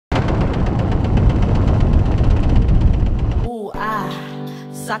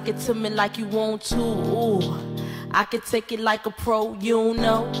Sock it to me like you want to. Ooh, I can take it like a pro, you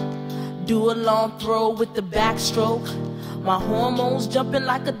know. Do a long throw with the backstroke. My hormones jumping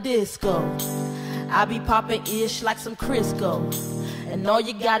like a disco. I be popping ish like some Crisco. And all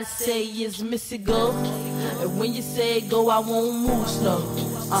you gotta say is miss it go. And when you say go, I won't move slow.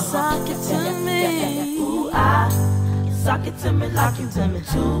 Sock it to me. Ooh, sock it to me like you want me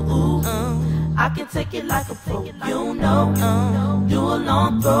to. Ooh, I can take it like a pro, you know. Do a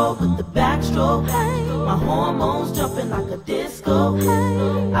long throw with the backstroke. My hormones jumping like a disco.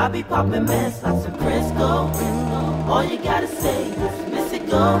 I be popping mess like some Crisco. All you gotta say is miss it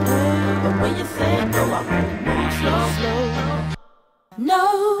go. And when you say go, I won't move slow.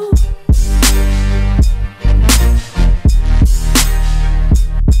 No.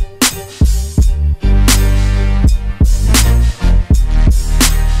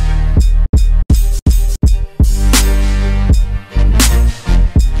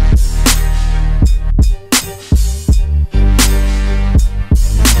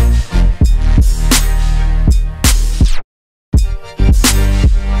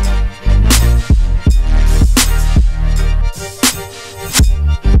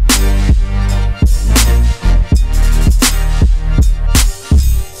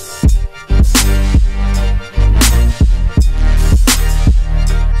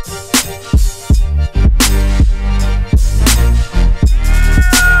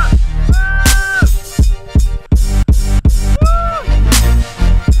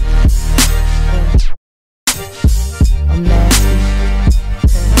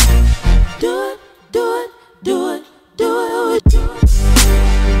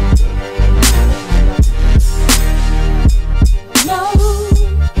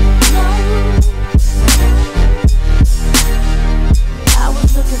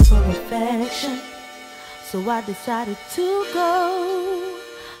 So I decided to go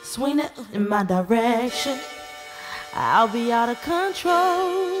swing it in my direction. I'll be out of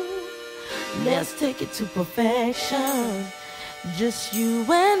control. Let's take it to perfection. Just you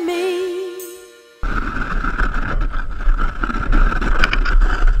and me.